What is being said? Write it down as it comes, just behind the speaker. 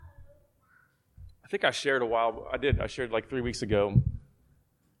think I shared I shared like 3 weeks ago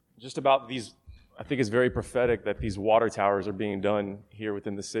just about these. I think it's very prophetic that these water towers are being done here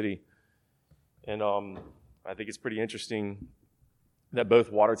within the city. And I think it's pretty interesting that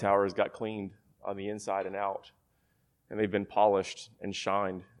both water towers got cleaned on the inside and out. And they've been polished and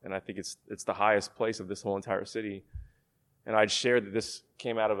shined. And I think it's the highest place of this whole entire city. And I'd shared that this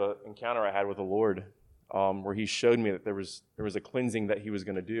came out of an encounter I had with the Lord, where he showed me that there was a cleansing that he was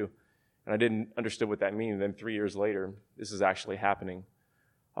going to do. And I didn't understand what that meant. And then 3 years later, this is actually happening.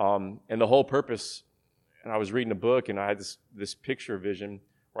 And the whole purpose, and I was reading a book, and I had this picture vision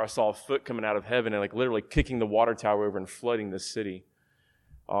where I saw a foot coming out of heaven and like literally kicking the water tower over and flooding this city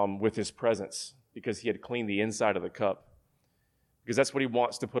with his presence, because he had cleaned the inside of the cup. Because that's what he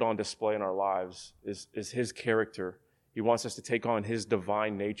wants to put on display in our lives, is his character. He wants us to take on his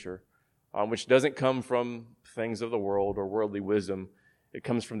divine nature, which doesn't come from things of the world or worldly wisdom. It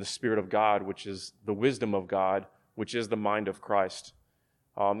comes from the Spirit of God, which is the wisdom of God, which is the mind of Christ.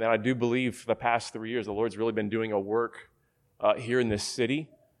 And I do believe for the past 3 years, the Lord's really been doing a work here in this city.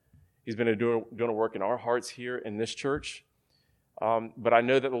 He's been doing a work in our hearts here in this church. But I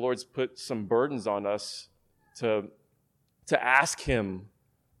know that the Lord's put some burdens on us to ask him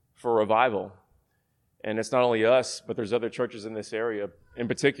for revival. And it's not only us, but there's other churches in this area. In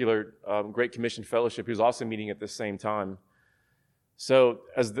particular, Great Commission Fellowship, who's also meeting at the same time. So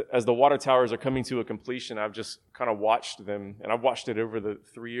as the water towers are coming to a completion, I've just kind of watched them, and I've watched it over the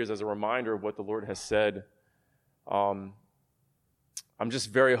 3 years as a reminder of what the Lord has said. I'm just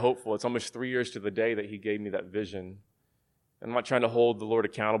very hopeful. It's almost 3 years to the day that he gave me that vision. And I'm not trying to hold the Lord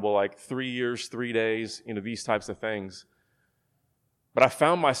accountable like 3 years, 3 days, these types of things. But I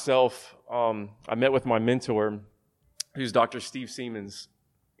found myself, I met with my mentor, who's Dr. Steve Siemens.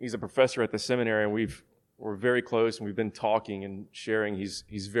 He's a professor at the seminary, and we're very close, and we've been talking and sharing.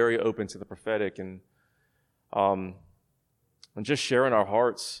 He's very open to the prophetic and just sharing our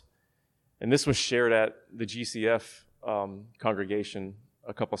hearts. And this was shared at the GCF congregation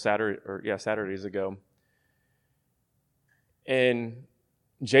a couple Saturdays ago. And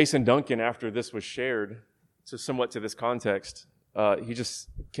Jason Duncan, after this was shared, somewhat to this context, he just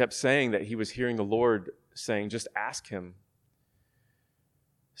kept saying that he was hearing the Lord saying, just ask him.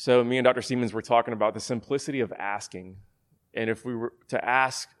 So me and Dr. Siemens were talking about the simplicity of asking. And if we were to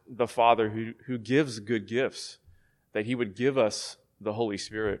ask the Father who gives good gifts, that he would give us the Holy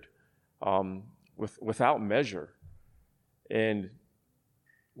Spirit without measure. And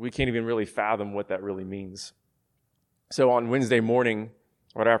we can't even really fathom what that really means. So on Wednesday morning,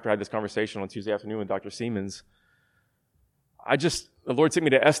 right after I had this conversation on Tuesday afternoon with Dr. Siemens, the Lord took me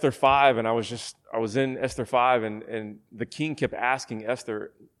to Esther 5, and I was in Esther 5, and the king kept asking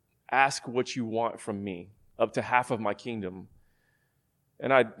Esther, ask what you want from me, up to half of my kingdom.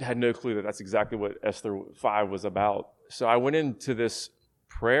 And I had no clue that that's exactly what Esther 5 was about. So I went into this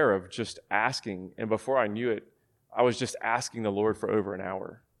prayer of just asking, and before I knew it, I was just asking the Lord for over an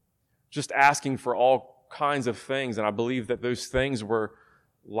hour. Just asking for all kinds of things, and I believe that those things were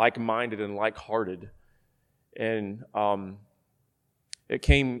like-minded and like-hearted. And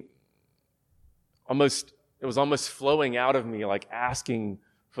it was almost flowing out of me, like asking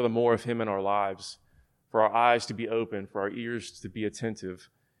for the more of him in our lives, for our eyes to be open, for our ears to be attentive,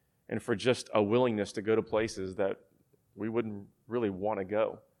 and for just a willingness to go to places that we wouldn't really want to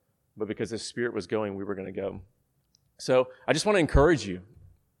go. But because his Spirit was going, we were going to go. So I just want to encourage you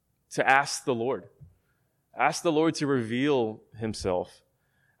to ask the Lord. Ask the Lord to reveal himself.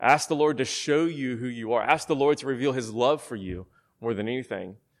 Ask the Lord to show you who you are. Ask the Lord to reveal his love for you more than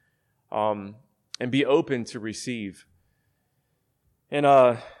anything. And be open to receive. And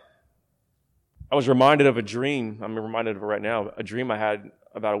I was reminded of a dream. I'm reminded of it right now. A dream I had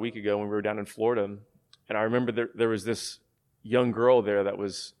about a week ago when we were down in Florida. And I remember there was this young girl there that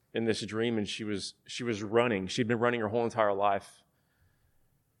was in this dream, and she was running. She'd been running her whole entire life.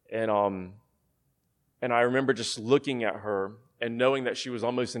 And I remember just looking at her and knowing that she was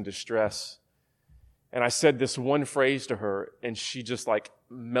almost in distress. And I said this one phrase to her, and she just like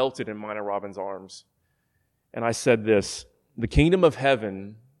melted in mine and Robin's arms. And I said this: the kingdom of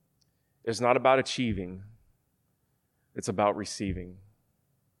heaven is not about achieving, it's about receiving.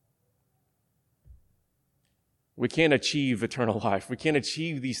 We can't achieve eternal life. We can't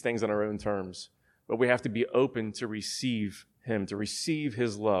achieve these things on our own terms, but we have to be open to receive him, to receive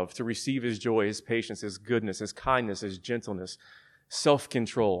his love, to receive his joy, his patience, his goodness, his kindness, his gentleness,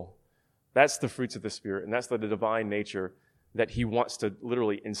 self-control. That's the fruits of the Spirit, and that's the divine nature that he wants to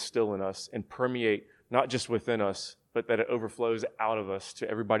literally instill in us and permeate not just within us, but that it overflows out of us to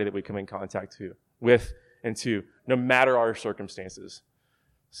everybody that we come in contact with and to, no matter our circumstances.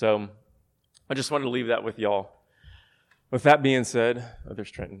 So I just wanted to leave that with y'all. With that being said,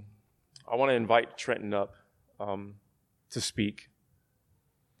 there's Trenton. I want to invite Trenton up to speak.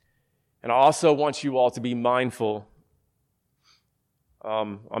 And I also want you all to be mindful.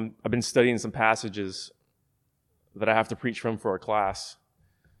 I've been studying some passages that I have to preach from for a class.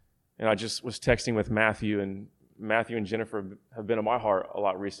 And I just was texting with Matthew and Jennifer have been on my heart a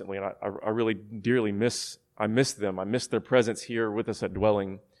lot recently. And I really dearly miss them. I miss their presence here with us at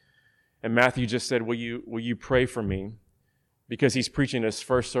Dwelling. And Matthew just said, will you pray for me? Because he's preaching his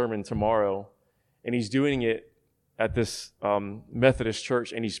first sermon tomorrow. And he's doing it at this Methodist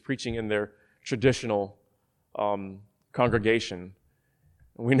church. And he's preaching in their traditional congregation.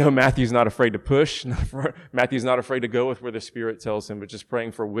 We know Matthew's not afraid to push. Matthew's not afraid to go with where the Spirit tells him, but just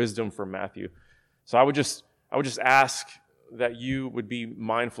praying for wisdom for Matthew. So I would just ask that you would be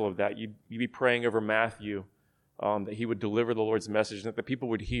mindful of that. You'd be praying over Matthew, that he would deliver the Lord's message, and that the people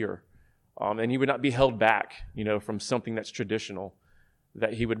would hear. And he would not be held back, from something that's traditional,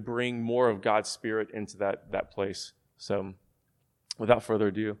 that he would bring more of God's Spirit into that place. So without further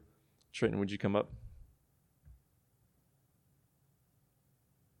ado, Trenton, would you come up?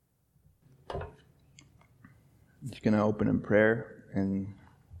 Just going to open in prayer. And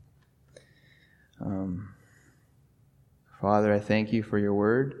Father, I thank you for your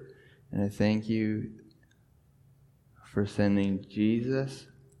word, and I thank you for sending Jesus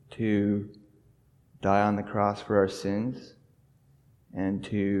to die on the cross for our sins and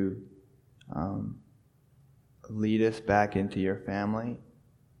to lead us back into your family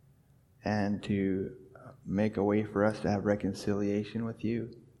and to make a way for us to have reconciliation with you.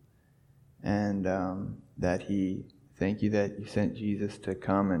 And thank you that you sent Jesus to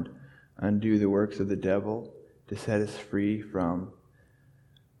come and undo the works of the devil, to set us free from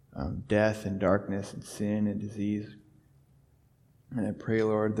death and darkness and sin and disease. And I pray,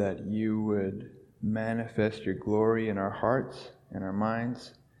 Lord, that you would manifest your glory in our hearts and our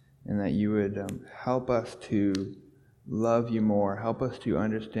minds, and that you would help us to love you more, help us to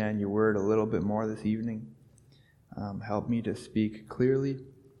understand your word a little bit more this evening. Help me to speak clearly.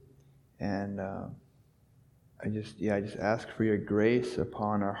 And I just ask for your grace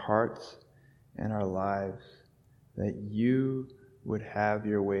upon our hearts and our lives, that you would have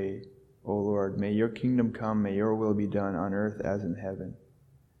your way, O Lord. May your kingdom come, may your will be done on earth as in heaven,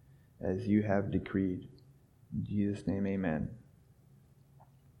 as you have decreed. In Jesus' name, amen.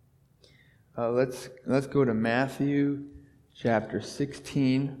 Let's go to Matthew chapter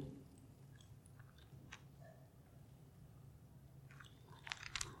 16.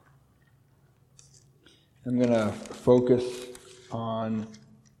 I'm going to focus on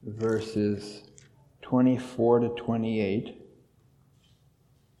verses 24 to 28,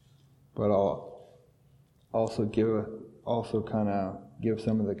 but I'll also give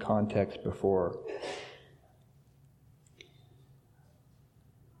some of the context before.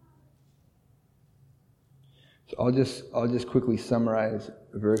 So I'll just quickly summarize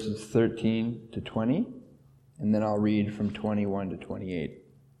verses 13 to 20, and then I'll read from 21 to 28.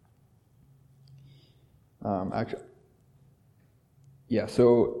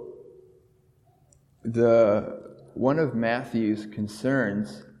 So one of Matthew's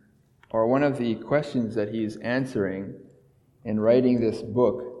concerns, or one of the questions that he's answering in writing this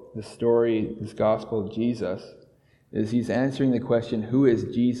book, the story, this Gospel of Jesus, is he's answering the question, who is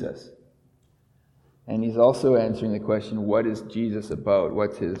Jesus? And he's also answering the question, what is Jesus about?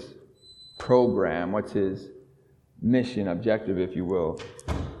 What's his program? What's his mission, objective, if you will?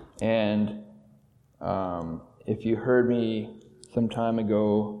 And if you heard me some time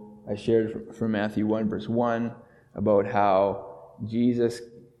ago, I shared from Matthew 1 verse 1 about how Jesus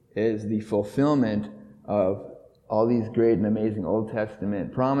is the fulfillment of all these great and amazing Old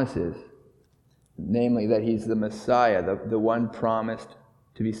Testament promises, namely that he's the Messiah, the one promised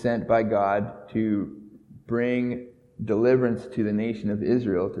to be sent by God to bring deliverance to the nation of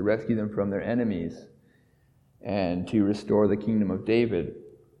Israel, to rescue them from their enemies, and to restore the kingdom of David.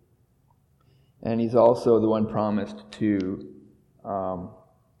 And he's also the one promised to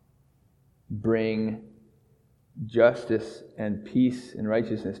bring justice and peace and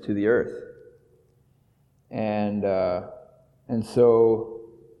righteousness to the earth. And so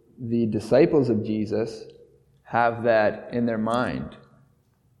the disciples of Jesus have that in their mind.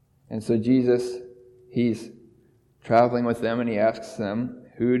 And so Jesus, he's traveling with them and he asks them,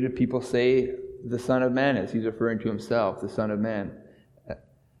 who do people say the Son of Man is? He's referring to himself, the Son of Man,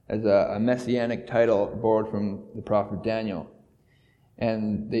 as a messianic title borrowed from the prophet Daniel.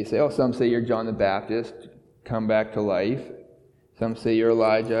 And they say, some say you're John the Baptist, come back to life. Some say you're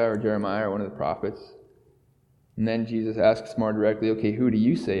Elijah or Jeremiah or one of the prophets. And then Jesus asks more directly, okay, who do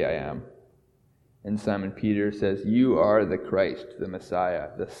you say I am? And Simon Peter says, "You are the Christ, the Messiah,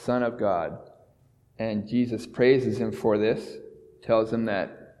 the Son of God." And Jesus praises him for this, tells him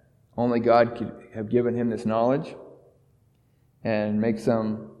that only God could have given him this knowledge, and makes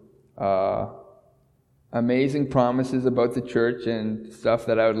some amazing promises about the church and stuff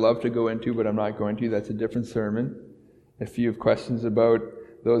that I would love to go into, but I'm not going to. That's a different sermon. If you have questions about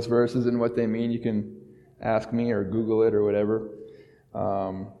those verses and what they mean, you can ask me or Google it or whatever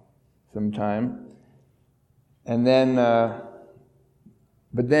sometime. And then,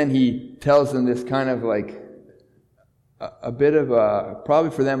 but then he tells them this kind of like a bit of a,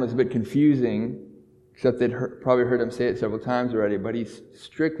 probably for them it was a bit confusing, except they'd probably heard him say it several times already, but he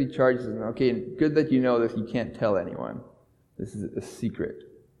strictly charges them, okay, good that you know this, you can't tell anyone. This is a secret.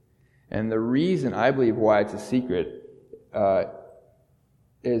 And the reason, I believe, why it's a secret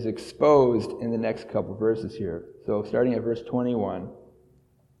is exposed in the next couple verses here. So starting at verse 21.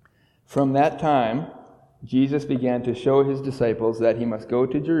 From that time, Jesus began to show his disciples that he must go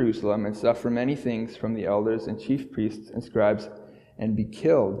to Jerusalem and suffer many things from the elders and chief priests and scribes and be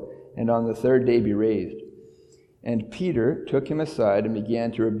killed, and on the third day be raised. And Peter took him aside and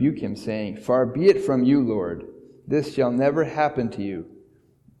began to rebuke him, saying, "Far be it from you, Lord, this shall never happen to you."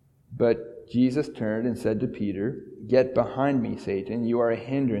 But Jesus turned and said to Peter, "Get behind me, Satan, you are a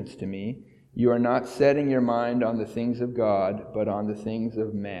hindrance to me. You are not setting your mind on the things of God, but on the things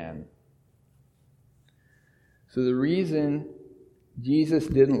of man." So the reason Jesus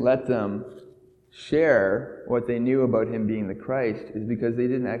didn't let them share what they knew about him being the Christ is because they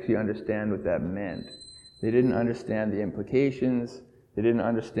didn't actually understand what that meant. They didn't understand the implications. They didn't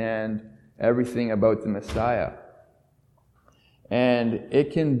understand everything about the Messiah. And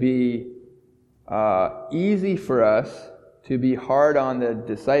it can be easy for us to be hard on the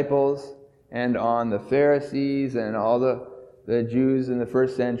disciples and on the Pharisees and all the Jews in the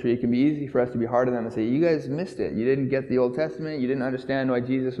first century. It can be easy for us to be hard on them and say, "You guys missed it. You didn't get the Old Testament. You didn't understand why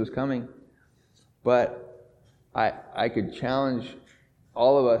Jesus was coming." But I could challenge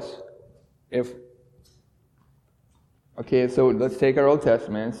all of us okay, so let's take our Old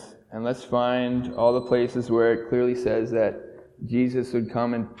Testaments and let's find all the places where it clearly says that Jesus would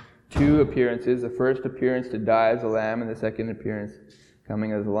come in two appearances. The first appearance to die as a lamb, and the second appearance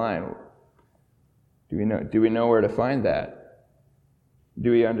coming as a lion. Do we know where to find that? So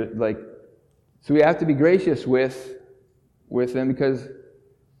we have to be gracious with them, because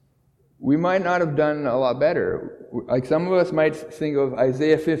we might not have done a lot better. Like some of us might think of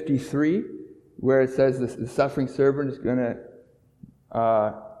Isaiah 53, where it says the suffering servant is going to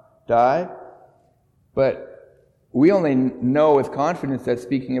die. But we only know with confidence that's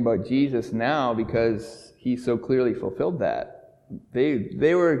speaking about Jesus now because he so clearly fulfilled that. They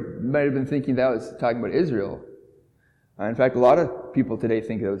might have been thinking that was talking about Israel. In fact, a lot of people today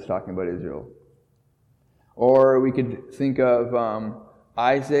think it was talking about Israel. Or we could think of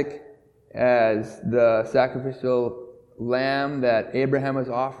Isaac as the sacrificial lamb that Abraham was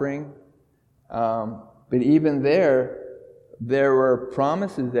offering. But even there were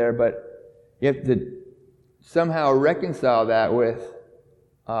promises there, but you have to somehow reconcile that with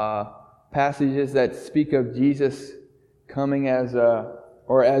passages that speak of Jesus coming as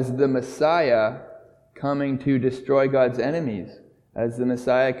the Messiah, coming to destroy God's enemies, as the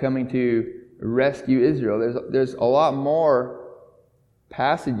Messiah coming to rescue Israel. There's a lot more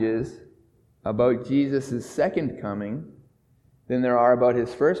passages about Jesus' second coming than there are about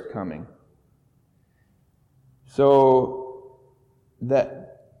his first coming. So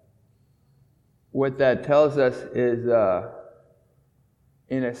what that tells us is,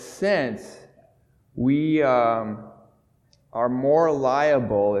 in a sense, we are more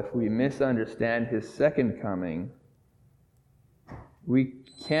liable if we misunderstand his second coming. We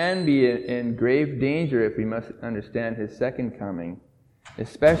can be in grave danger if we misunderstand his second coming,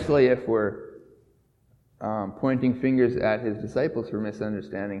 especially if we're pointing fingers at his disciples for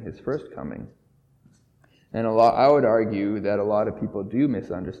misunderstanding his first coming. And I would argue that a lot of people do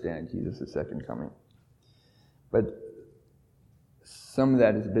misunderstand Jesus' second coming. But some of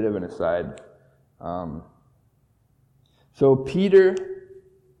that is a bit of an aside. So Peter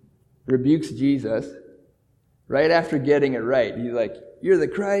rebukes Jesus right after getting it right. He's like, "You're the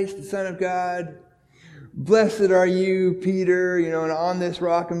Christ, the Son of God. Blessed are you, Peter. And on this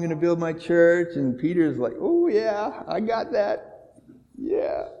rock I'm going to build my church." And Peter's like, "Oh yeah, I got that.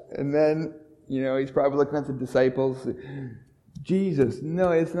 Yeah." And then, he's probably looking at the disciples. "Jesus,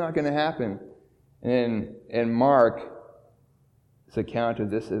 no, it's not going to happen." And in Mark's account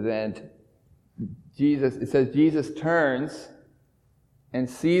of this event, it says Jesus turns and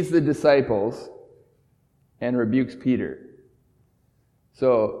sees the disciples and rebukes Peter.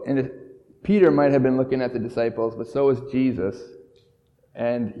 So Peter might have been looking at the disciples, but so was Jesus.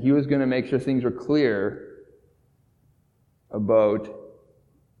 And he was going to make sure things were clear about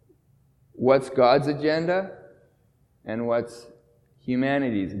what's God's agenda and what's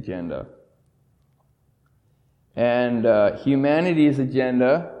humanity's agenda. And humanity's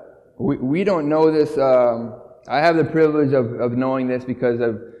agenda, we don't know this. I have the privilege of knowing this because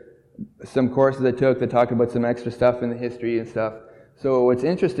of some courses I took that talked about some extra stuff in the history and stuff. So what's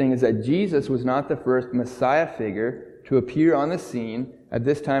interesting is that Jesus was not the first Messiah figure to appear on the scene at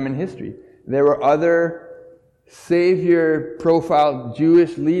this time in history. There were other Savior-profile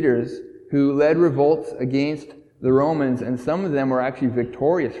Jewish leaders who led revolts against the Romans, and some of them were actually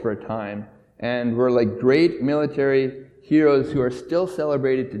victorious for a time and were like great military heroes who are still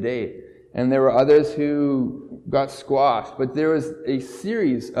celebrated today. And there were others who got squashed. But there was a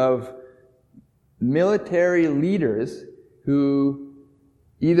series of military leaders who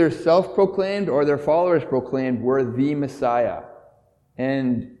either self-proclaimed or their followers proclaimed were the Messiah.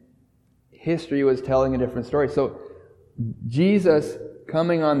 And history was telling a different story. So Jesus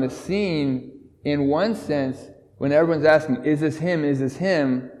coming on the scene, in one sense, when everyone's asking, is this him, is this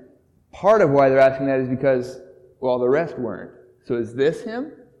him? Part of why they're asking that is because, well, the rest weren't. So is this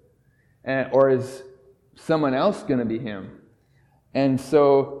him? Or is someone else going to be him? And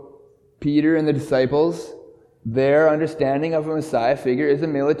so Peter and the disciples, their understanding of a Messiah figure is a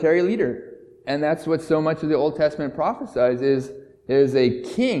military leader. And that's what so much of the Old Testament prophesies is a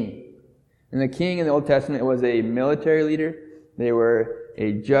king. And the king in the Old Testament was a military leader. They were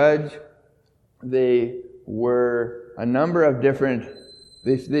a judge. They were a number of different...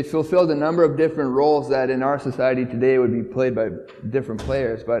 They fulfilled a number of different roles that in our society today would be played by different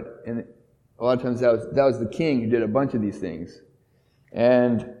players, but a lot of times that was the king who did a bunch of these things.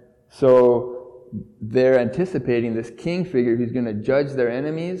 And so they're anticipating this king figure who's going to judge their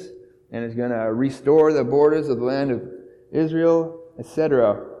enemies and is going to restore the borders of the land of Israel,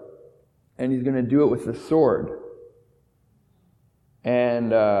 etc. And he's going to do it with the sword.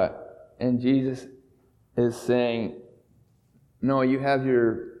 And Jesus is saying, no,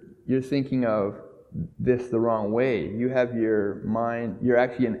 you're thinking of this the wrong way. You have your mind, you're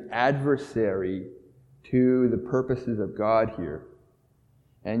actually an adversary to the purposes of God here.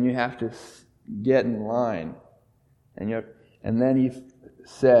 And you have to get in line. And then he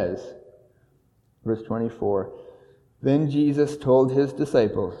says, verse 24, then Jesus told his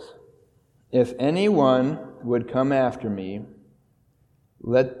disciples, if anyone would come after me,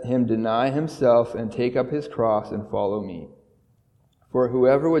 let him deny himself and take up his cross and follow me. For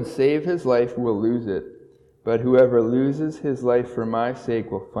whoever would save his life will lose it, but whoever loses his life for my sake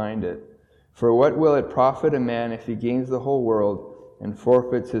will find it. For what will it profit a man if he gains the whole world and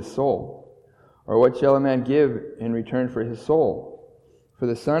forfeits his soul? Or what shall a man give in return for his soul? For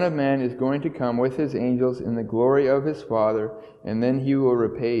the Son of Man is going to come with his angels in the glory of his Father, and then he will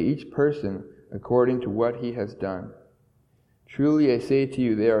repay each person according to what he has done. Truly I say to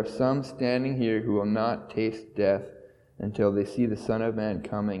you, there are some standing here who will not taste death until they see the Son of Man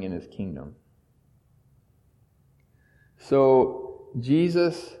coming in his kingdom. So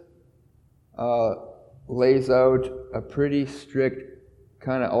Jesus lays out a pretty strict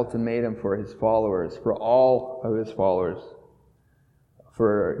kind of ultimatum for his followers, for all of his followers,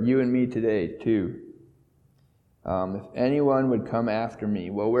 for you and me today too. If anyone would come after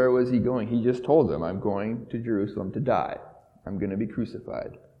me, well, where was he going? He just told them, I'm going to Jerusalem to die. I'm going to be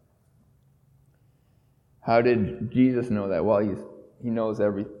crucified. How did Jesus know that? Well, he knows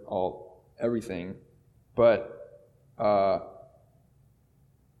everything, but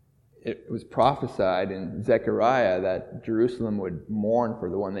it was prophesied in Zechariah that Jerusalem would mourn for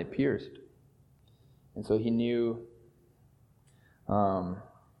the one they pierced, and so he knew.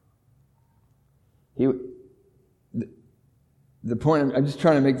 The point I'm just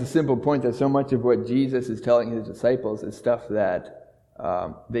trying to make the simple point that so much of what Jesus is telling his disciples is stuff that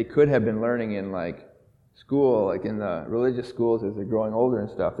they could have been learning in like school, like in the religious schools as they're growing older and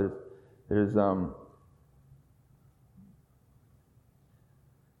stuff. There's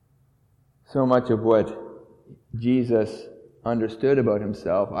so much of what Jesus understood about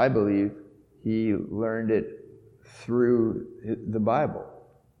himself, I believe, he learned it through the Bible.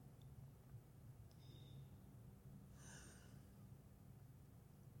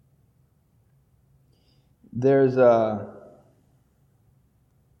 There's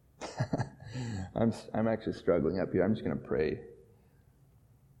I'm actually struggling up here. I'm just going to pray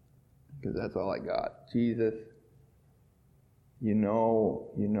because that's all I got. Jesus, you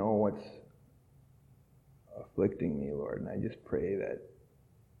know what's afflicting me, Lord, and I just pray that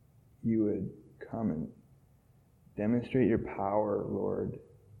you would come and demonstrate your power, Lord,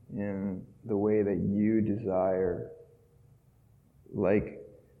 in the way that you desire. Like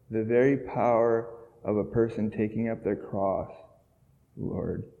the very power of a person taking up their cross,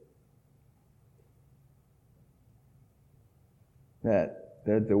 Lord. That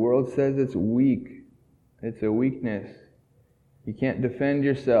the world says it's weak. It's a weakness. You can't defend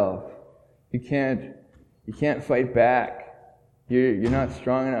yourself. You can't fight back. You're not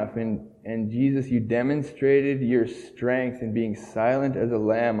strong enough. And Jesus, you demonstrated your strength in being silent as a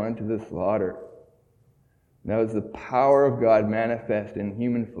lamb unto the slaughter. That was the power of God manifest in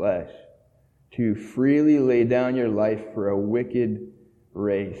human flesh to freely lay down your life for a wicked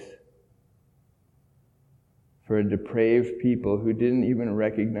race, for a depraved people who didn't even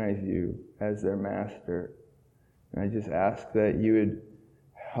recognize you as their master. And I just ask that you would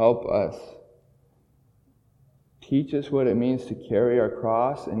help us, teach us what it means to carry our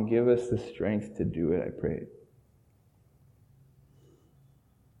cross, and give us the strength to do it, I pray.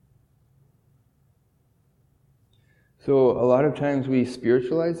 So a lot of times we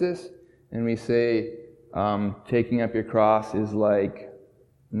spiritualize this, and we say taking up your cross is like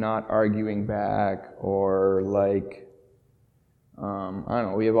not arguing back, or like, I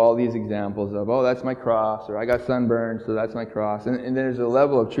don't know, we have all these examples of, oh, that's my cross, or I got sunburned, so that's my cross. And there's a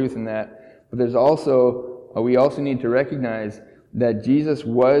level of truth in that. But there's also, we also need to recognize that Jesus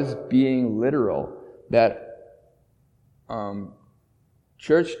was being literal. That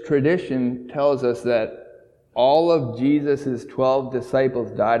church tradition tells us that all of Jesus' 12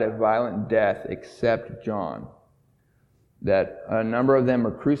 disciples died a violent death except John. That a number of them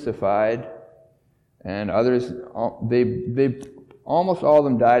were crucified, and others, they almost all of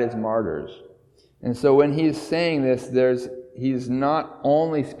them died as martyrs. And so when he's saying this, he's not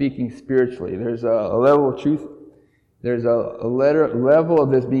only speaking spiritually. There's a level of truth. There's a level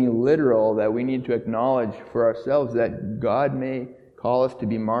of this being literal that we need to acknowledge for ourselves, that God may call us to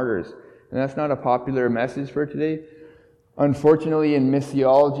be martyrs. And that's not a popular message for today. Unfortunately, in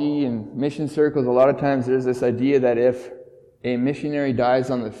missiology and mission circles, a lot of times there's this idea that if a missionary dies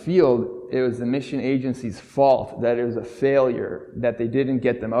on the field, it was the mission agency's fault, that it was a failure, that they didn't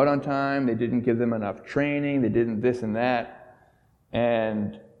get them out on time, they didn't give them enough training, they didn't this and that.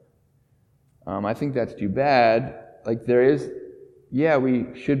 And I think that's too bad. Like we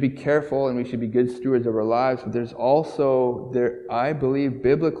should be careful and we should be good stewards of our lives, but there's also, I believe,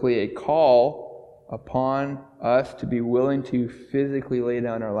 biblically a call upon us to be willing to physically lay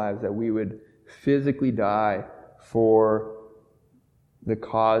down our lives, that we would physically die for the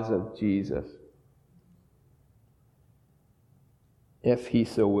cause of Jesus, if he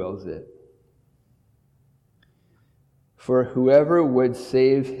so wills it. For whoever would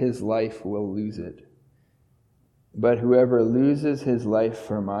save his life will lose it, but whoever loses his life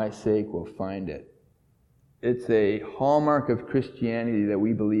for my sake will find it. It's a hallmark of Christianity that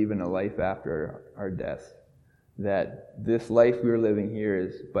we believe in a life after our death, that this life we're living here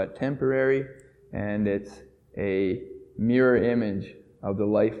is but temporary, and it's a mirror image of the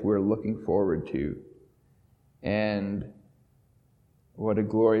life we're looking forward to. And what a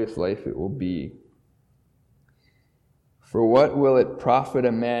glorious life it will be. For what will it profit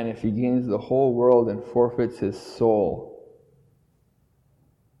a man if he gains the whole world and forfeits his soul?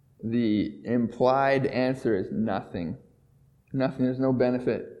 The implied answer is nothing. Nothing. There's no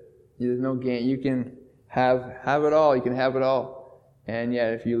benefit. There's no gain. You can have it all. You can have it all. And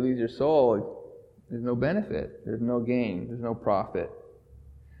yet if you lose your soul, there's no benefit. There's no gain. There's no profit.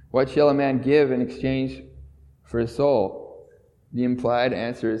 What shall a man give in exchange for his soul? The implied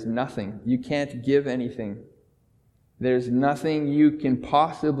answer is nothing. You can't give anything. There's nothing you can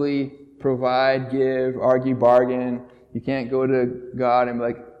possibly provide, give, argue, bargain. You can't go to God and be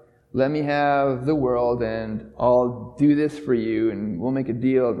like, let me have the world and I'll do this for you and we'll make a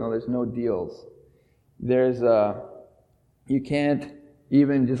deal. No, there's no deals. You can't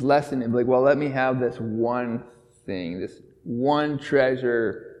even just lessen it. Like, well, let me have this one thing, this one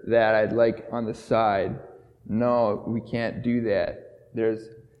treasure that I'd like on the side. No, we can't do that. There's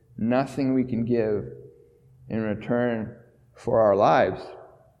nothing we can give in return for our lives.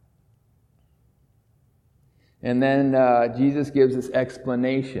 And then Jesus gives this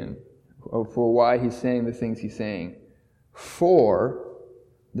explanation for why he's saying the things he's saying. For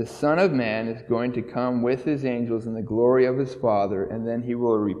the Son of Man is going to come with his angels in the glory of his Father, and then he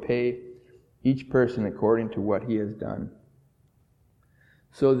will repay each person according to what he has done.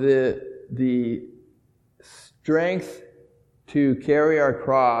 So the strength to carry our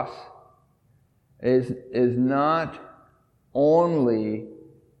cross is not only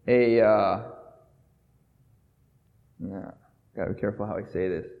gotta be careful how I say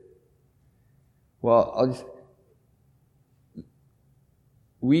this. Well,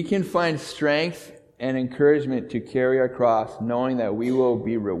 we can find strength and encouragement to carry our cross knowing that we will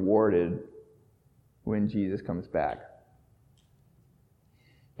be rewarded when Jesus comes back.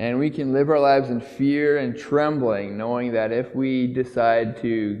 And we can live our lives in fear and trembling, knowing that if we decide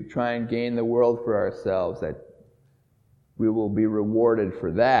to try and gain the world for ourselves, that we will be rewarded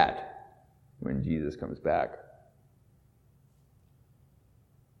for that when Jesus comes back.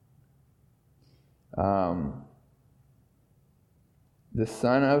 The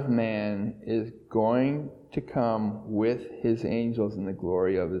Son of Man is going to come with his angels in the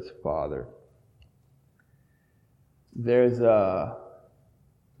glory of his Father. There's a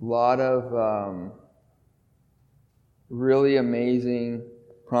lot of really amazing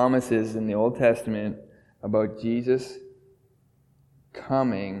promises in the Old Testament about Jesus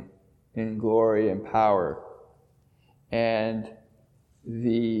coming in glory and power. And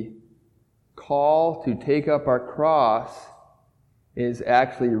the call to take up our cross is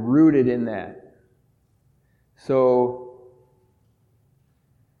actually rooted in that. So,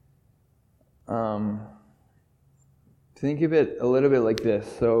 think of it a little bit like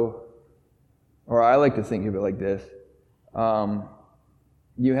this. Or I like to think of it like this.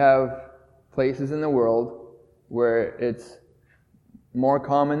 You have places in the world where it's more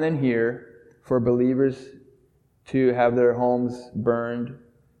common than here for believers to have their homes burned,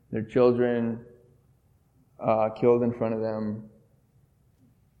 their children killed in front of them,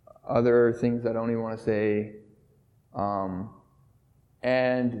 other things I don't even want to say,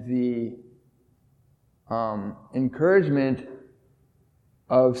 and the encouragement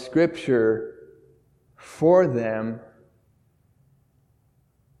of Scripture for them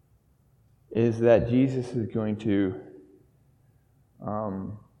is that Jesus is going to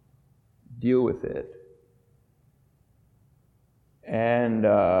deal with it. And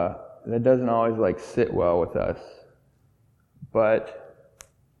that doesn't always sit well with us. But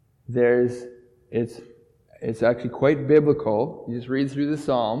it's actually quite biblical. You just read through the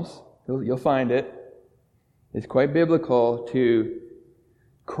Psalms, you'll find it. It's quite biblical to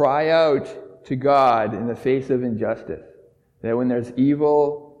cry out to God in the face of injustice. That when there's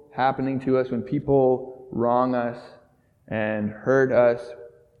evil happening to us, when people wrong us and hurt us,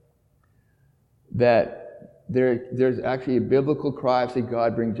 that there's actually a biblical cry of, say,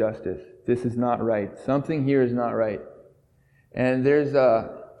 God, bring justice. This is not right. Something here is not right. And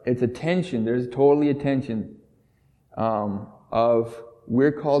it's a tension. There's totally a tension of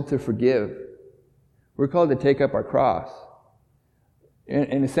we're called to forgive. We're called to take up our cross.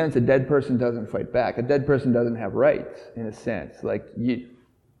 In a sense, a dead person doesn't fight back. A dead person doesn't have rights, in a sense.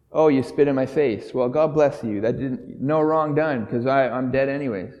 You spit in my face. Well, God bless you. No wrong done, because I'm dead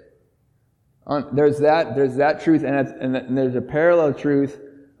anyways. There's that truth, and there's a parallel truth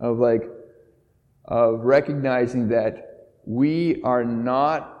of recognizing that we are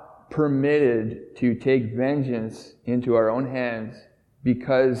not permitted to take vengeance into our own hands,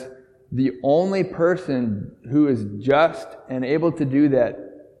 because the only person who is just and able to do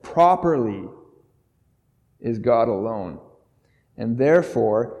that properly is God alone. And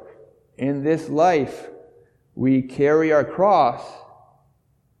therefore, in this life, we carry our cross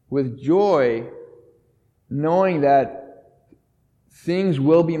with joy, knowing that things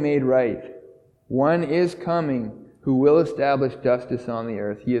will be made right. One is coming who will establish justice on the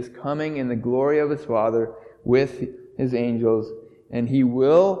earth. He is coming in the glory of his Father with his angels, and he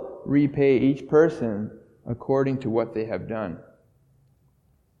will repay each person according to what they have done.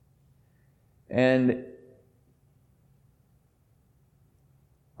 And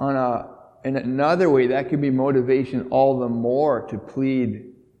in another way, that could be motivation all the more to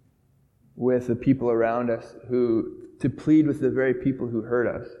plead with the people around us, to plead with the very people who hurt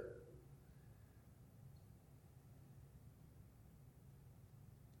us.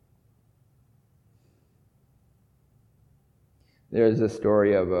 There's a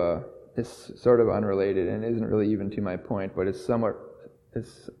story of it's sort of unrelated and isn't really even to my point, but it's somewhat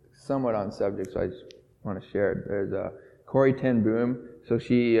on subject, so I just want to share it. There's Corrie ten Boom. So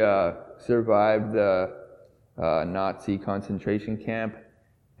she survived the Nazi concentration camp,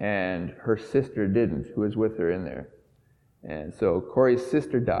 and her sister didn't, who was with her in there. And so Corrie's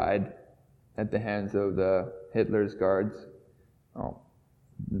sister died at the hands of the Hitler's guards,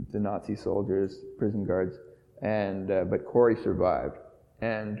 the Nazi soldiers, prison guards. But Corrie survived.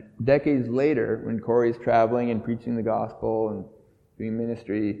 And decades later, when Corrie's traveling and preaching the gospel and doing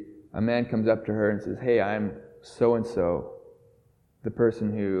ministry, a man comes up to her and says, "Hey, I'm so-and-so." The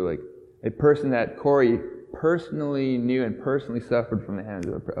person a person that Corrie personally knew and personally suffered from the hands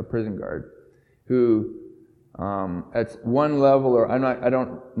of a prison guard, who at one level, or I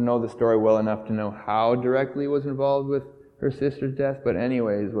don't know the story well enough to know how directly was involved with her sister's death, but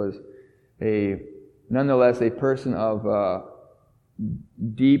anyways was nonetheless a person of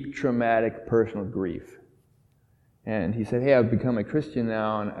deep traumatic personal grief. And he said, hey, I've become a Christian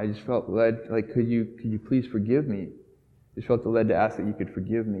now, and I just felt led, like, could you please forgive me? Just felt led to ask that you could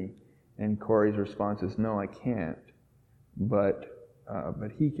forgive me. And Corey's response is, no, I can't. But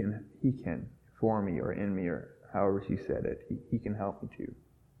he can for me or in me, or however she said it. He can help me too.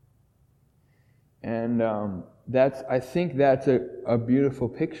 And I think that's a beautiful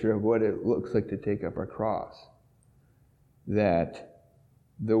picture of what it looks like to take up our cross. That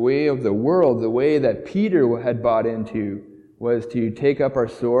the way of the world, the way that Peter had bought into, was to take up our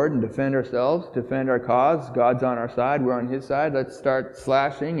sword and defend ourselves, defend our cause. God's on our side, we're on his side. Let's start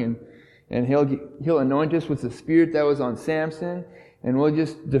slashing, and he'll anoint us with the spirit that was on Samson, and we'll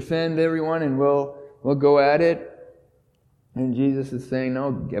just defend everyone, and we'll go at it. And Jesus is saying,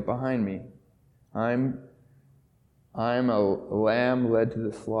 no, get behind me. I'm a lamb led to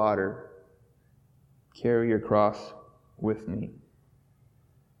the slaughter. Carry your cross with me.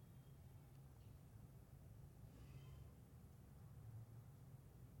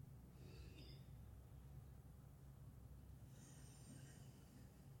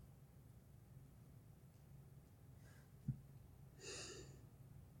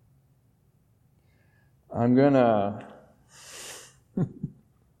 I'm gonna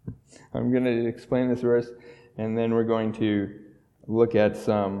explain this verse, and then we're going to look at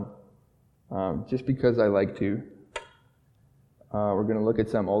some, just because I like to, we're going to look at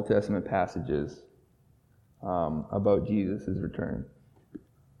some Old Testament passages about Jesus' return.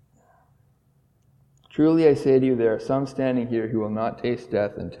 Truly I say to you, there are some standing here who will not taste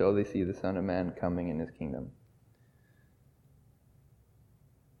death until they see the Son of Man coming in his kingdom.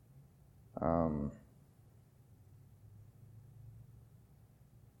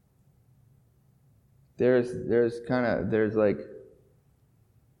 There's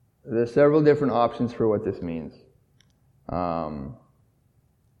several different options for what this means.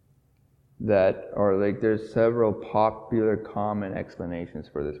 There's several popular, common explanations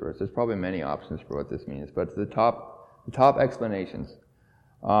for this verse. There's probably many options for what this means, but the top explanations.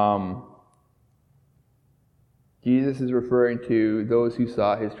 Jesus is referring to those who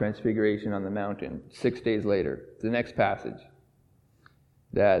saw his transfiguration on the mountain 6 days later. The next passage.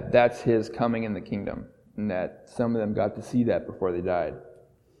 That's his coming in the kingdom, and that some of them got to see that before they died.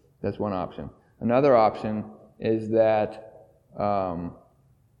 That's one option. Another option is that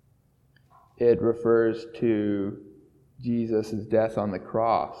it refers to Jesus' death on the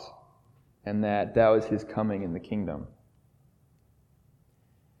cross, and that was his coming in the kingdom.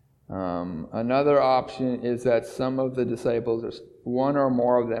 Another option is that some of the disciples, one or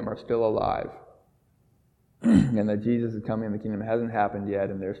more of them, are still alive. And that Jesus is coming in the kingdom hasn't happened yet,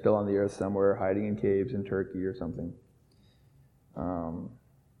 and they're still on the earth somewhere, hiding in caves in Turkey or something. And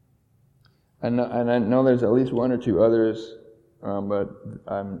I know there's at least one or two others, but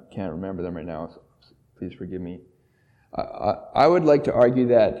I can't remember them right now, so please forgive me. I would like to argue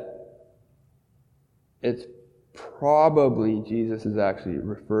that it's probably Jesus is actually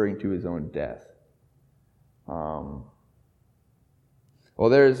referring to his own death. Well,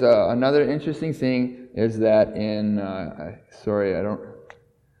 there's another interesting thing is that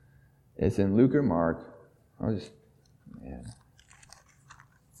it's in Luke or Mark.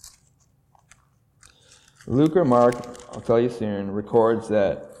 Luke or Mark, I'll tell you soon,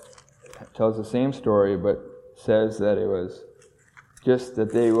 tells the same story, but says that it was just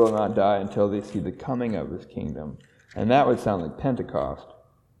that they will not die until they see the coming of his kingdom. And that would sound like Pentecost.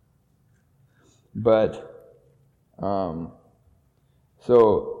 But,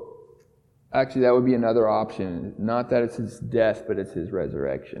 so, actually that would be another option. Not that it's his death, but it's his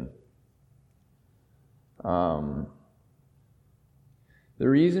resurrection. The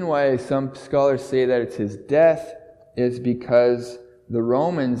reason why some scholars say that it's his death is because the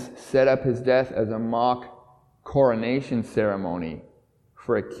Romans set up his death as a mock coronation ceremony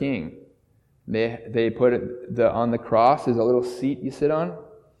for a king. They put it on the cross is a little seat you sit on,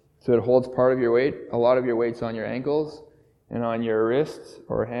 so it holds part of your weight. A lot of your weight's on your ankles and on your wrists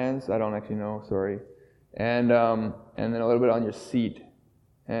or hands. I don't actually know, sorry. And then a little bit on your seat.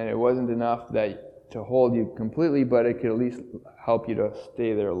 And it wasn't enough to hold you completely, but it could at least help you to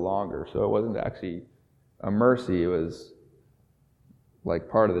stay there longer. So it wasn't actually a mercy. It was like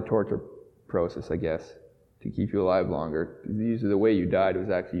part of the torture process, I guess, to keep you alive longer. Usually the way you died was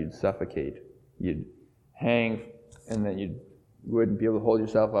actually you'd suffocate. You'd hang, and then you wouldn't be able to hold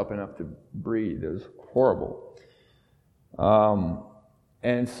yourself up enough to breathe. It was horrible.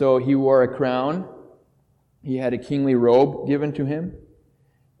 And so he wore a crown. He had a kingly robe given to him,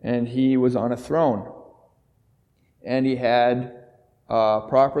 and he was on a throne. and he had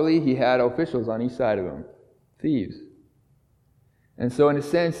he had officials on each side of him, thieves. And so in a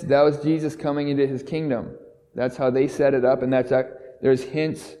sense, that was Jesus coming into his kingdom. That's how they set it up, and there's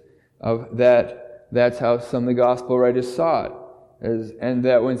hints of that. That's how some of the gospel writers saw it.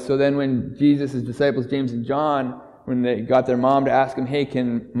 When Jesus' disciples, James and John, when they got their mom to ask him, hey,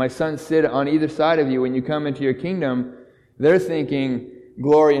 can my son sit on either side of you when you come into your kingdom? They're thinking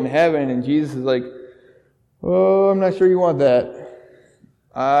glory in heaven, and Jesus is like, oh, I'm not sure you want that.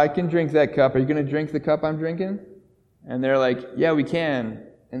 I can drink that cup. Are you going to drink the cup I'm drinking? And they're like, yeah, we can.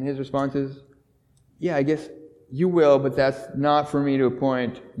 And his response is, yeah, I guess you will, but that's not for me to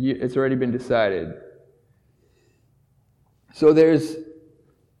appoint. It's already been decided. So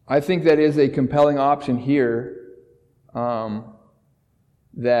I think that is a compelling option here,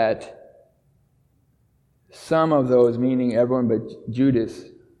 that some of those, meaning everyone but Judas,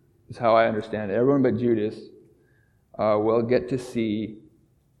 is how I understand it. Everyone but Judas will get to see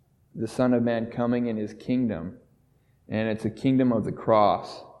the Son of Man coming in his kingdom. And it's a kingdom of the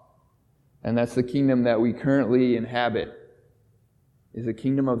cross. And that's the kingdom that we currently inhabit, is a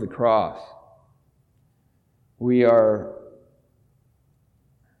kingdom of the cross. We are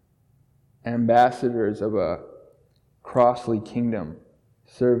ambassadors of a crossly kingdom,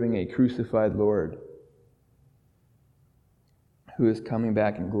 serving a crucified Lord who is coming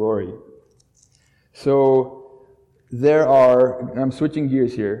back in glory. So I'm switching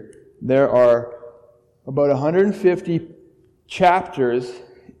gears here, there are about 150 chapters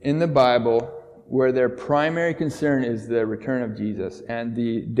in the Bible where their primary concern is the return of Jesus and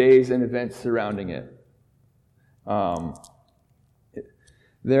the days and events surrounding it.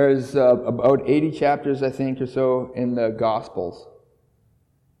 There's about 80 chapters, I think, or so in the Gospels.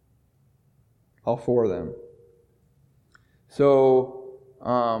 All 4 of them. So,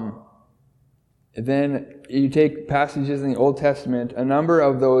 then you take passages in the Old Testament, a number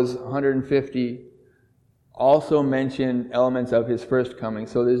of those 150 also mention elements of his first coming.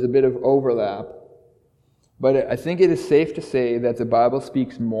 So there's a bit of overlap. But I think it is safe to say that the Bible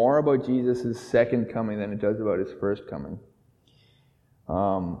speaks more about Jesus' second coming than it does about his first coming.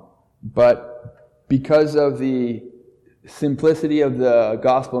 But because of the simplicity of the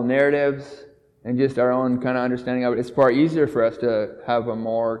gospel narratives and just our own kind of understanding of it, it's far easier for us to have a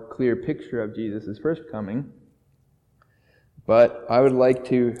more clear picture of Jesus' first coming. But I would like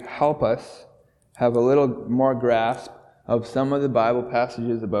to help us have a little more grasp of some of the Bible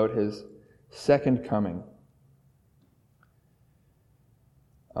passages about his second coming.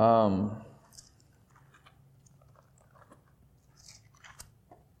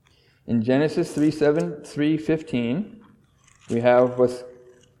 In Genesis 3:15, we have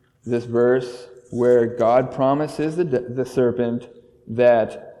this verse where God promises the serpent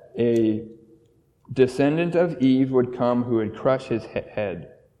that a descendant of Eve would come who would crush his head.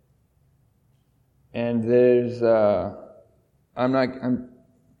 And I'm not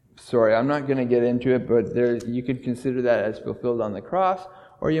going to get into it, but you could consider that as fulfilled on the cross,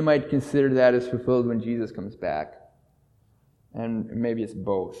 or you might consider that as fulfilled when Jesus comes back. And maybe it's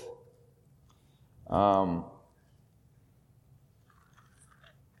both.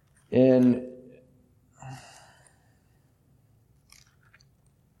 In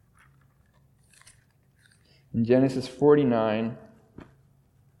Genesis 49,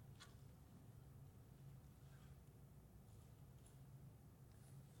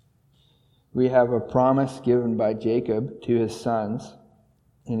 we have a promise given by Jacob to his sons,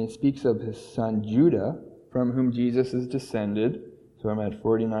 and he speaks of his son Judah, from whom Jesus is descended. So I'm at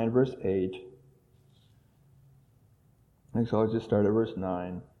 49 verse 8. So I'll just start at verse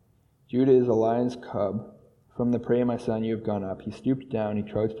 9. Judah is a lion's cub. From the prey, my son, you have gone up. He stooped down, he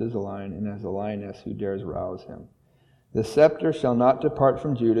crouched as a lion, and as a lioness, who dares rouse him? The scepter shall not depart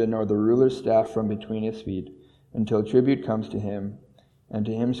from Judah, nor the ruler's staff from between his feet, until tribute comes to him, and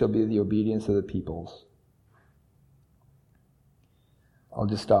to him shall be the obedience of the peoples. I'll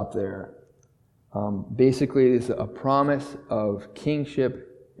just stop there. Basically, it's a promise of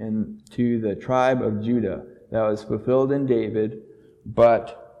kingship to the tribe of Judah that was fulfilled in David,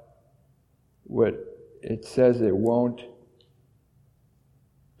 but what it says it won't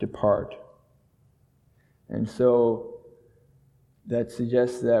depart. And so that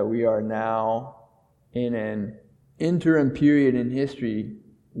suggests that we are now in an interim period in history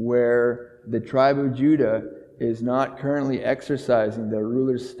where the tribe of Judah is not currently exercising the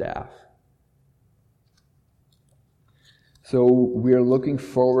ruler's staff. So we are looking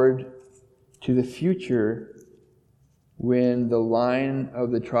forward to the future when the line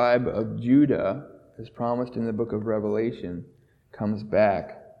of the tribe of Judah, as promised in the book of Revelation, comes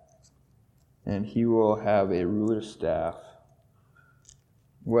back. and he will have a ruler's staff,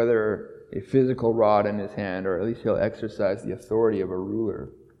 whether a physical rod in his hand, or at least he'll exercise the authority of a ruler.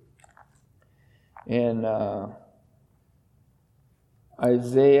 In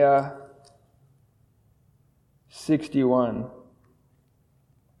Isaiah 61,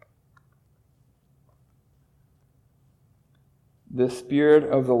 "The Spirit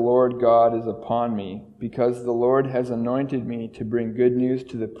of the Lord God is upon me, because the Lord has anointed me to bring good news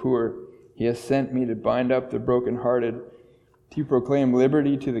to the poor. He has sent me to bind up the brokenhearted, to proclaim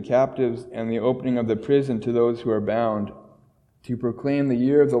liberty to the captives and the opening of the prison to those who are bound, to proclaim the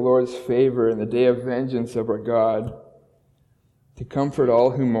year of the Lord's favor and the day of vengeance of our God, to comfort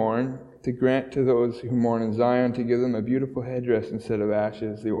all who mourn, to grant to those who mourn in Zion, to give them a beautiful headdress instead of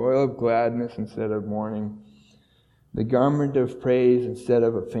ashes, the oil of gladness instead of mourning, the garment of praise instead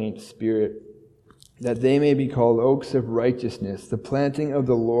of a faint spirit, that they may be called oaks of righteousness, the planting of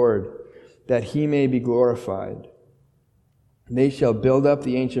the Lord, that he may be glorified. They shall build up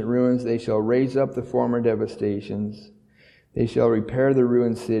the ancient ruins, they shall raise up the former devastations, they shall repair the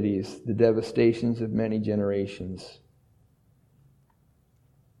ruined cities, the devastations of many generations."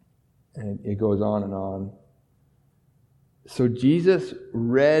 And it goes on and on. So Jesus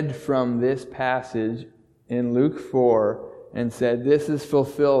read from this passage in Luke 4 and said, "This is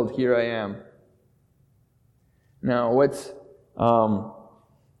fulfilled, here I am." Now, what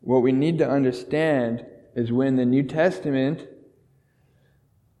we need to understand is when the New Testament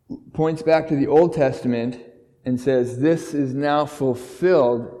points back to the Old Testament and says, "This is now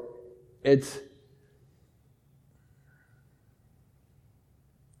fulfilled," there's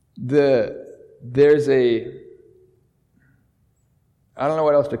a, I don't know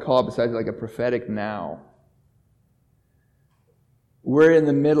what else to call it besides like a prophetic now. We're in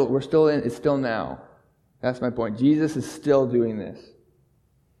the middle, it's still now. That's my point. Jesus is still doing this.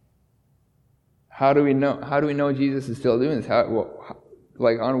 How do we know Jesus is still doing this?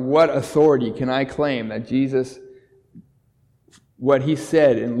 On what authority can I claim that Jesus, what he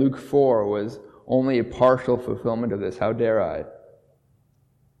said in Luke 4 was only a partial fulfillment of this? How dare I?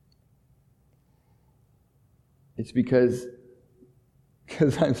 It's because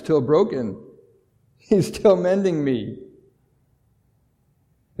I'm still broken. He's still mending me.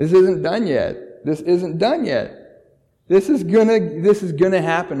 This isn't done yet. This isn't done yet. This is gonna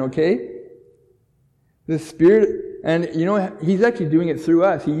happen, okay? The Spirit, and you know, he's actually doing it through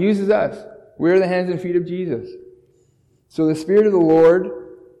us. He uses us. We're the hands and feet of Jesus. So the Spirit of the Lord,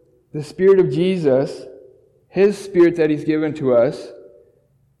 the Spirit of Jesus, his Spirit that he's given to us,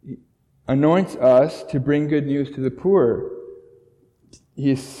 anoints us to bring good news to the poor.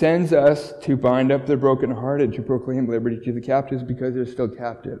 He sends us to bind up the brokenhearted, to proclaim liberty to the captives because they're still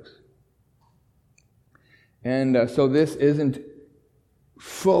captives. And so this isn't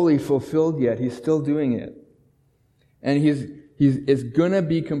fully fulfilled yet. He's still doing it. And it's going to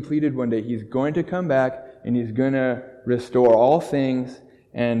be completed one day. He's going to come back and he's going to restore all things,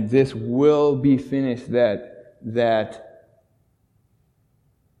 and this will be finished, that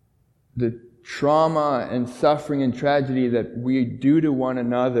the trauma and suffering and tragedy that we do to one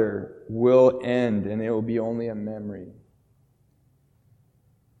another will end, and it will be only a memory.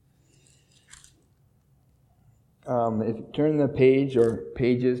 If you turn the page, or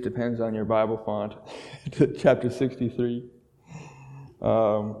pages, depends on your Bible font, to chapter 63.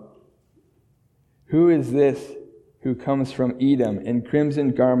 Who is this who comes from Edom in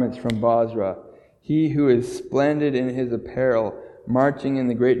crimson garments from Bozrah? He who is splendid in his apparel, marching in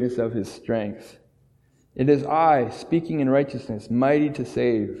the greatness of his strength. It is I, speaking in righteousness, mighty to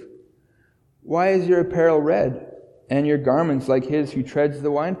save. Why is your apparel red, and your garments like his who treads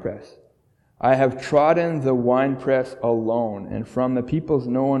the winepress? I have trodden the winepress alone, and from the peoples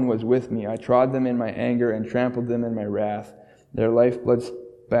no one was with me. I trod them in my anger and trampled them in my wrath. Their lifeblood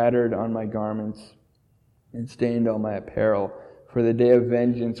spattered on my garments and stained all my apparel. For the day of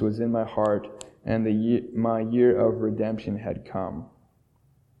vengeance was in my heart, and my year of redemption had come.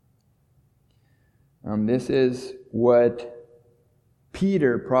 This is what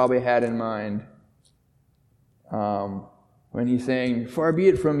Peter probably had in mind when he's saying, "Far be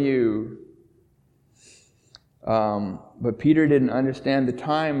it from you." But Peter didn't understand the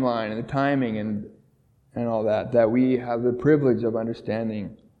timeline and the timing and all that we have the privilege of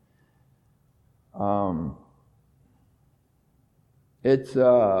understanding.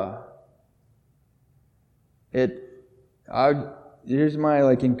 Here's my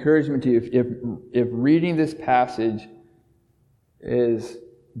encouragement to you. If reading this passage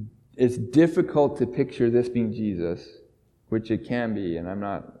it's difficult to picture this being Jesus, which it can be, and I'm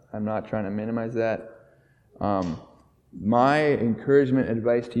not trying to minimize that. my encouragement,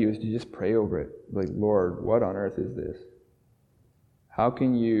 advice to you is to just pray over it. Like, Lord, what on earth is this? How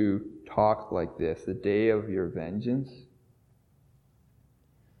can you talk like this the day of your vengeance?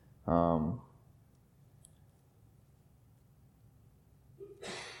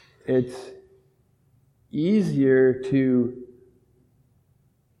 It's easier to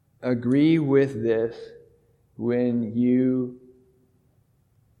agree with this when you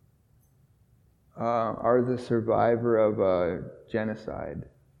are the survivor of a genocide,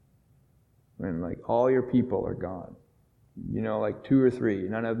 when like all your people are gone. You know, like 2 or 3,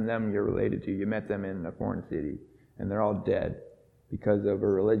 none of them you're related to. You met them in a foreign city, and they're all dead because of a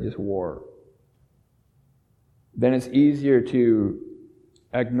religious war. Then it's easier to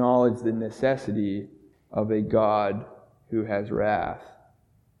acknowledge the necessity of a God who has wrath.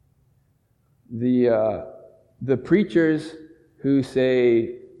 The preachers who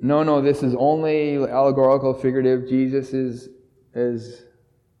say, no, this is only allegorical, figurative, Jesus is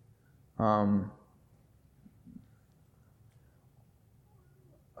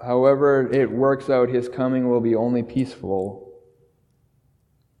however it works out, his coming will be only peaceful.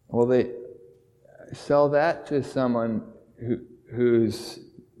 Well, they sell that to someone who's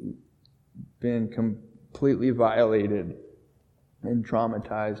been completely violated and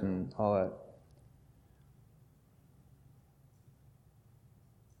traumatized and all that.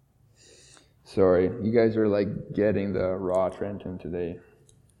 Sorry, you guys are like getting the raw Trenton today.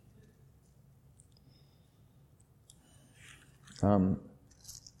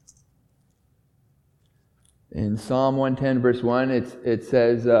 In Psalm 110 verse 1, it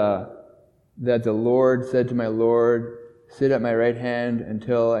says that the Lord said to my Lord, sit at my right hand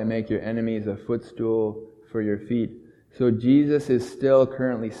until I make your enemies a footstool for your feet. So Jesus is still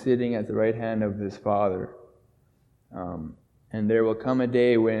currently sitting at the right hand of his Father. And there will come a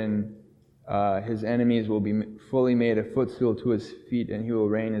day when his enemies will be fully made a footstool to his feet, and he will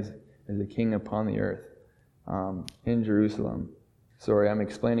reign as a king upon the earth in Jerusalem. Sorry, I'm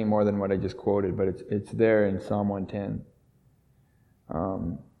explaining more than what I just quoted, but it's there in Psalm 110.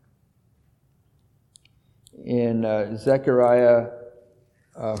 In Zechariah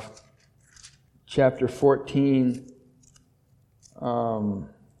chapter 14,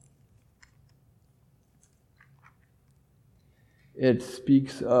 it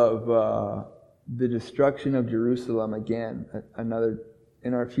speaks of the destruction of Jerusalem again, another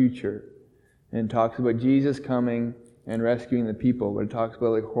in our future, and talks about Jesus coming and rescuing the people, but it talks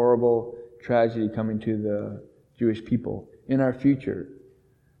about like horrible tragedy coming to the Jewish people in our future.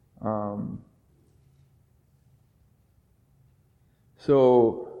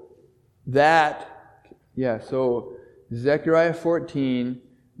 So Zechariah 14,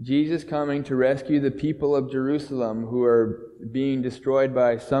 Jesus coming to rescue the people of Jerusalem who are being destroyed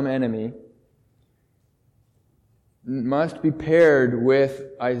by some enemy, must be paired with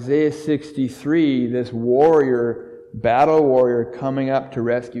Isaiah 63, this battle warrior coming up to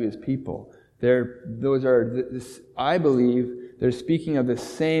rescue his people. I believe they're speaking of the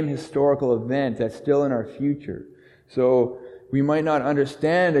same historical event that's still in our future. So we might not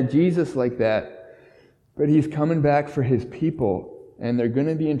understand a Jesus like that, but he's coming back for his people, and they're going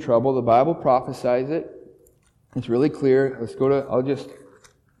to be in trouble. The Bible prophesies it. It's really clear. This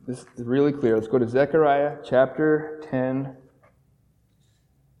is really clear. Let's go to Zechariah chapter 10.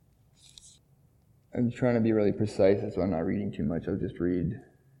 I'm trying to be really precise, so I'm not reading too much. I'll just read.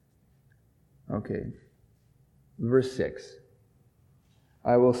 Okay. Verse 6.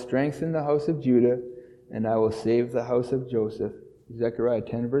 I will strengthen the house of Judah, and I will save the house of Joseph. Zechariah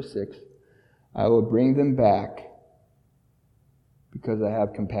 10 verse 6. I will bring them back because I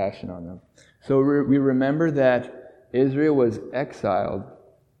have compassion on them. So we remember that Israel was exiled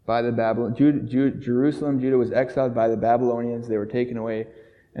by the Babylonians. Jerusalem, Judah was exiled by the Babylonians. They were taken away,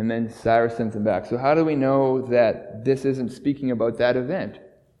 and then Cyrus sent them back. So how do we know that this isn't speaking about that event?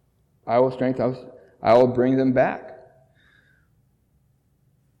 I will bring them back.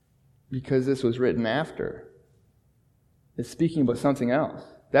 Because this was written after. It's speaking about something else.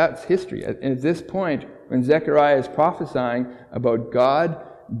 That's history. At this point, when Zechariah is prophesying about God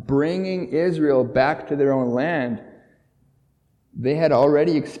bringing Israel back to their own land, they had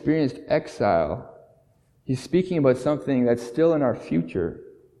already experienced exile. He's speaking about something that's still in our future.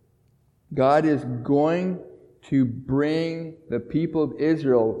 God is going to bring the people of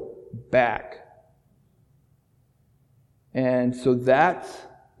Israel back. And so that's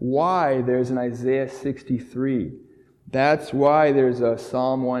why there's an Isaiah 63. That's why there's a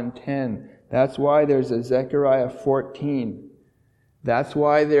Psalm 110. That's why there's a Zechariah 14. That's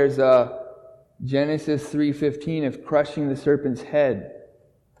why there's a Genesis 3:15 of crushing the serpent's head.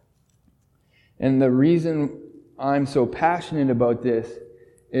 And the reason I'm so passionate about this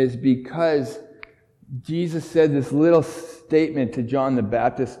is because Jesus said this little statement to John the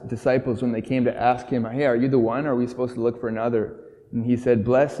Baptist's disciples when they came to ask him, hey, are you the one, or are we supposed to look for another? And he said,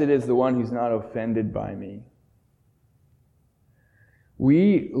 blessed is the one who's not offended by me.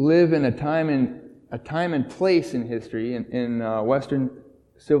 We live in a time and place in history, in Western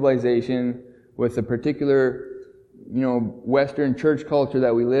civilization, with a particular, Western church culture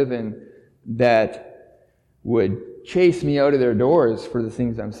that we live in, that would chase me out of their doors for the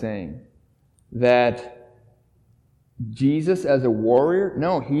things I'm saying. That Jesus as a warrior?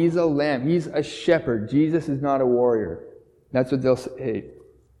 No, he's a lamb. He's a shepherd. Jesus is not a warrior. That's what they'll say.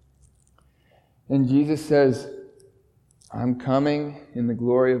 And Jesus says, I'm coming in the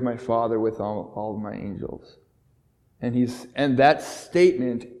glory of my Father with all of my angels. And that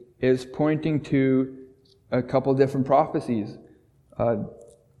statement is pointing to a couple different prophecies. I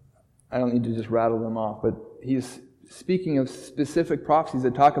don't need to just rattle them off, but he's speaking of specific prophecies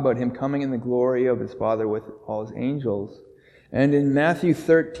that talk about him coming in the glory of his Father with all his angels. And in Matthew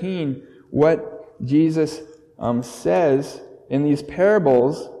 13, what Jesus says in these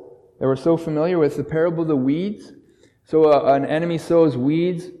parables that we're so familiar with, the parable of the weeds. So an enemy sows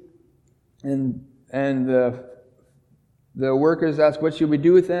weeds, and the workers ask, what should we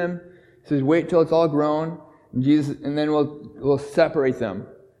do with them? He says, wait till it's all grown, and then we'll separate them.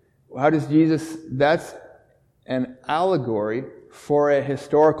 How does Jesus... That's an allegory for a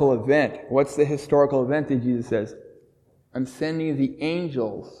historical event. What's the historical event that Jesus says? I'm sending the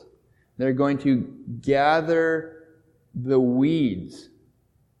angels. They're going to gather the weeds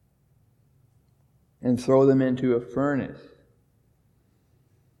and throw them into a furnace.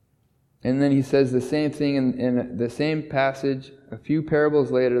 And then he says the same thing in the same passage, a few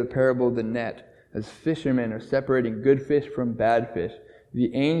parables later, the parable of the net. As fishermen are separating good fish from bad fish,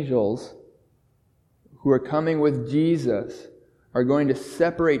 the angels who are coming with Jesus are going to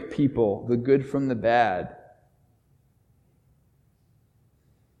separate people, the good from the bad.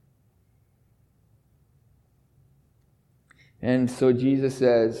 And so Jesus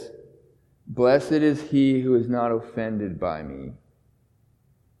says, blessed is he who is not offended by me.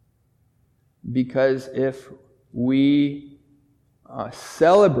 Because if we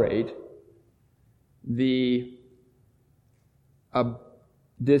celebrate the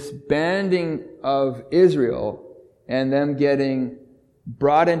disbanding of Israel and them getting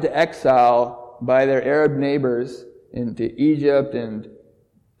brought into exile by their Arab neighbors into Egypt and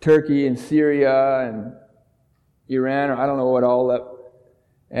Turkey and Syria and Iran, or I don't know what all that,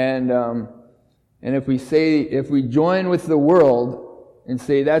 and if we join with the world and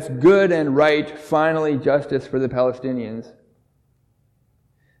say that's good and right, finally justice for the Palestinians.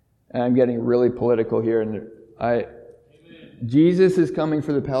 And I'm getting really political here, and Jesus is coming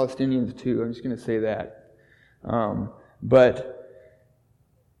for the Palestinians too. I'm just going to say that. But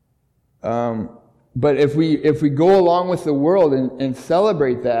if we go along with the world and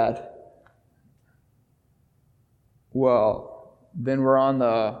celebrate that, well, then we're on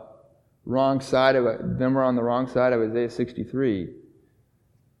the wrong side of it. Then we're on the wrong side of Isaiah 63,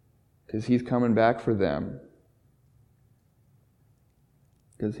 because he's coming back for them.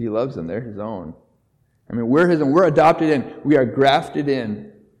 Because he loves them. They're his own. I mean, we're his own. We're adopted in. We are grafted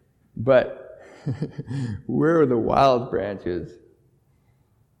in. But we're the wild branches.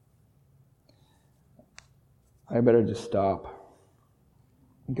 I better just stop.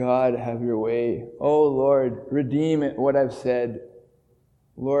 God, have your way. Oh, Lord, redeem what I've said.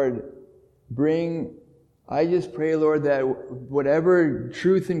 Lord, I just pray, Lord, that whatever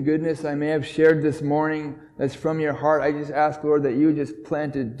truth and goodness I may have shared this morning that's from your heart, I just ask, Lord, that you just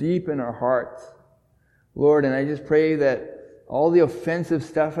plant it deep in our hearts. Lord, and I just pray that all the offensive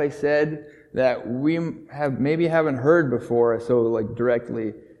stuff I said that we maybe haven't heard before, so like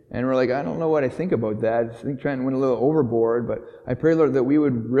directly, and we're like, I don't know what I think about that. I think trying to went a little overboard, but I pray, Lord, that we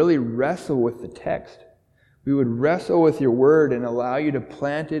would really wrestle with the text. We would wrestle with your word and allow you to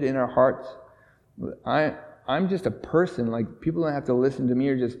plant it in our hearts. I'm just a person. Like, people don't have to listen to me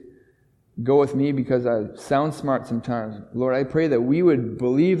or just go with me because I sound smart sometimes. Lord, I pray that we would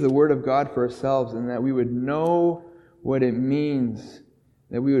believe the word of God for ourselves and that we would know what it means,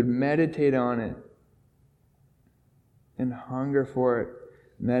 that we would meditate on it and hunger for it,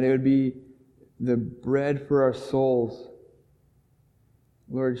 and that it would be the bread for our souls.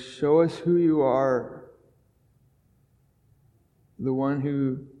 Lord, show us who you are, the one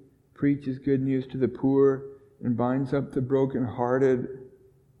who preaches good news to the poor and binds up the brokenhearted,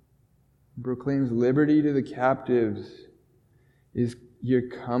 proclaims liberty to the captives. You're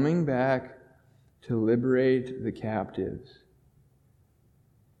coming back to liberate the captives.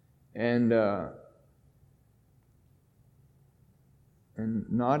 And And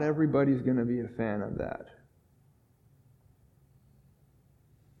not everybody's going to be a fan of that.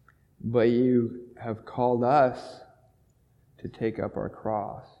 But you have called us to take up our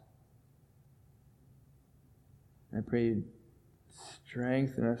cross. I pray you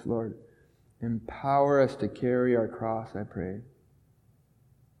strengthen us, Lord. Empower us to carry our cross, I pray.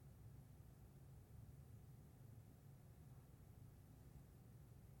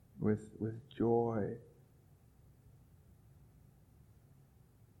 With joy.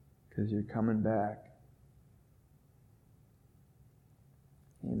 Because you're coming back.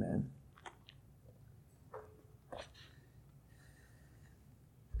 Amen.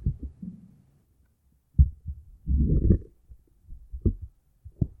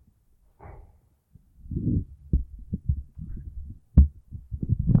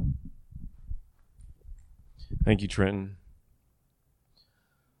 Thank you, Trenton.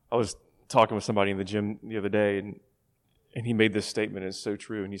 I was talking with somebody in the gym the other day, and he made this statement, and it's so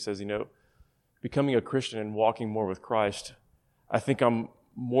true. And he says, becoming a Christian and walking more with Christ, I think I'm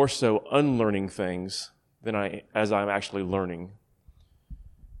more so unlearning things than as I'm actually learning.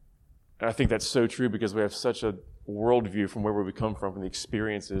 And I think that's so true because we have such a worldview from where we come from the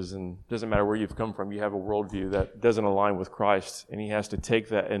experiences, and it doesn't matter where you've come from, you have a worldview that doesn't align with Christ, and he has to take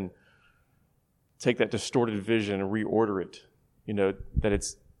that distorted vision and reorder it,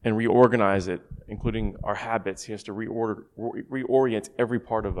 and reorganize it, including our habits. He has to reorient every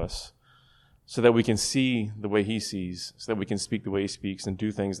part of us so that we can see the way he sees, so that we can speak the way he speaks and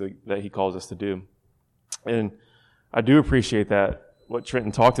do things that he calls us to do. And I do appreciate that, what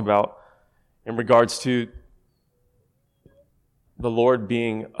Trenton talked about in regards to the Lord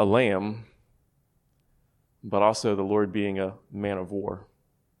being a lamb, but also the Lord being a man of war.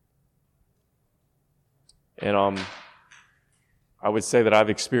 And I would say that I've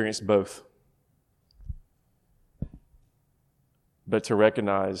experienced both. But to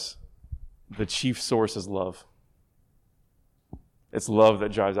recognize the chief source is love. It's love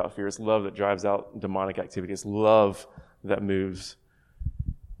that drives out fear. It's love that drives out demonic activity. It's love that moves.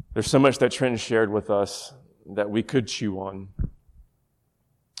 There's so much that Trenton shared with us that we could chew on.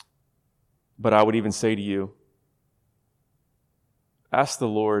 But I would even say to you, ask the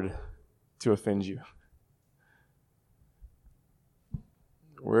Lord to offend you.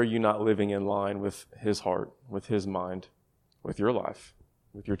 Where are you not living in line with his heart, with his mind, with your life,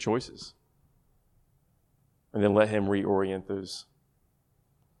 with your choices? And then let him reorient those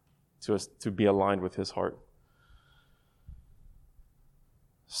to be aligned with his heart.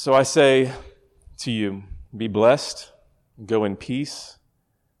 So I say to you, be blessed, go in peace,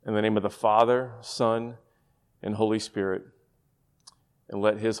 in the name of the Father, Son, and Holy Spirit, and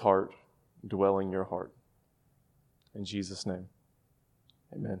let his heart dwell in your heart. In Jesus' name.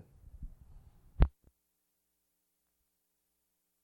 Amen.